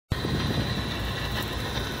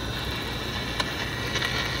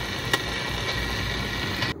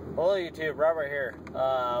Hello YouTube, Robert here.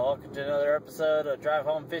 Welcome to another episode of Drive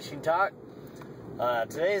Home Fishing Talk.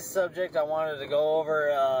 Today's subject, I wanted to go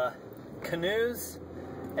over canoes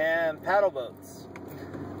and paddle boats.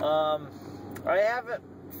 I haven't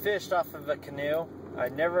fished off of a canoe. I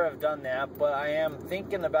never have done that, but I am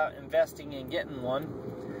thinking about investing in getting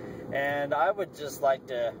one. And I would just like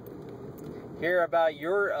to hear about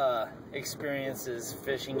your experiences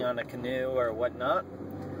fishing on a canoe or whatnot.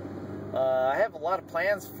 I have a lot of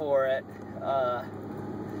plans for it.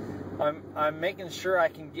 I'm making sure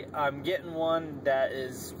I'm getting one that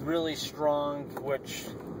is really strong, which,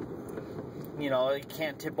 you know, it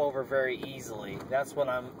can't tip over very easily. That's what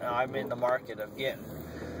I'm in the market of getting.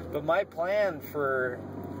 But my plan for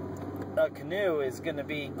a canoe is going to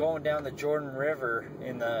be going down the Jordan River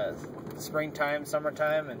in the springtime,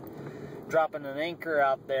 summertime, and dropping an anchor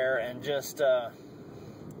out there and just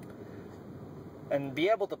and be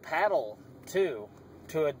able to paddle too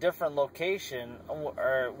to a different location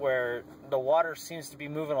where the water seems to be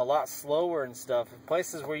moving a lot slower and stuff,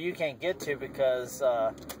 places where you can't get to because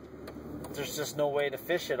there's just no way to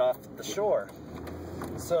fish it off the shore.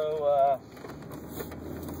 So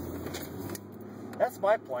that's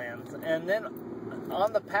my plans. And then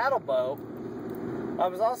on the paddle boat, I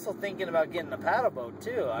was also thinking about getting a paddle boat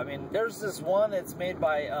too. I mean, there's this one, it's made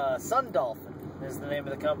by Sun Dolphin is the name of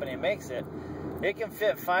the company that makes it. It can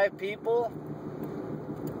fit 5 people.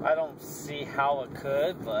 I don't see how it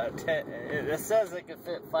could, but it says it can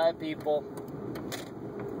fit 5 people.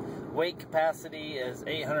 Weight capacity is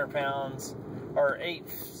 800 pounds, or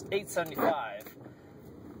 875.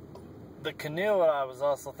 The canoe, what I was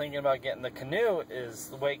also thinking about getting, the canoe is,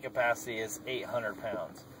 the weight capacity is 800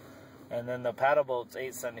 pounds. And then the paddle boat's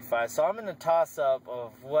 875. So I'm in a toss-up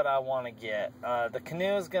of what I want to get. The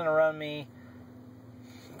canoe is going to run me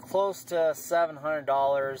close to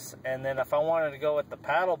 $700, and then if I wanted to go with the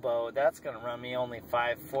paddle boat, that's going to run me only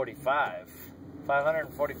 $545.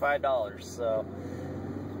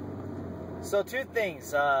 So two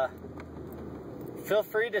things. Feel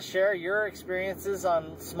free to share your experiences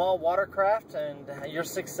on small watercraft and your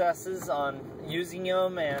successes on using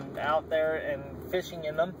them and out there and fishing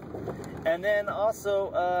in them. And then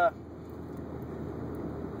also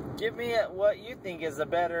give me what you think is a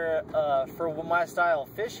better for my style of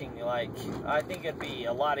fishing. Like, I think it'd be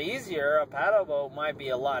a lot easier. A paddle boat might be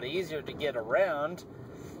a lot easier to get around,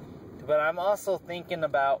 but I'm also thinking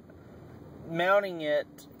about mounting it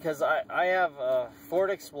because I have a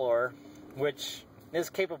Ford Explorer, which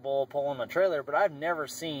is capable of pulling a trailer, but I've never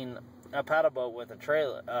seen a paddle boat with a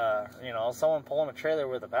trailer. You know, someone pulling a trailer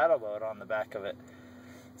with a paddle boat on the back of it.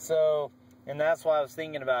 So. And that's why I was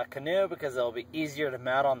thinking about a canoe, because it'll be easier to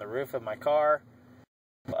mount on the roof of my car.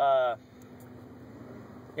 Yeah,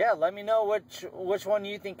 let me know which one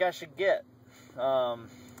you think I should get. I'm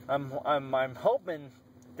hoping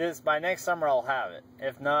this by next summer I'll have it.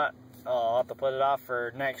 If not, I'll have to put it off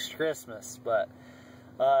for next Christmas. But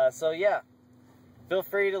so yeah, feel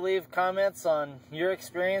free to leave comments on your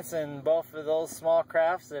experience in both of those small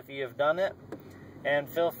crafts if you have done it, and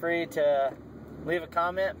feel free to leave a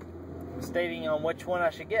comment stating on which one I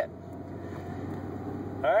should get.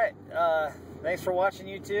 Alright, thanks for watching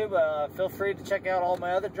YouTube. Feel free to check out all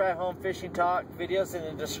my other Drive Home Fishing Talk videos in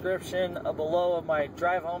the description below of my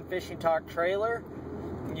Drive Home Fishing Talk trailer.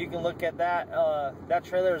 You can look at that. That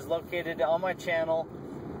trailer is located on my channel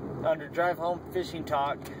under Drive Home Fishing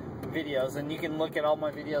Talk videos, and you can look at all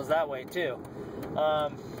my videos that way too.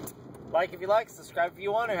 Like if you like, subscribe if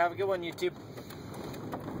you want to. Have a good one, YouTube.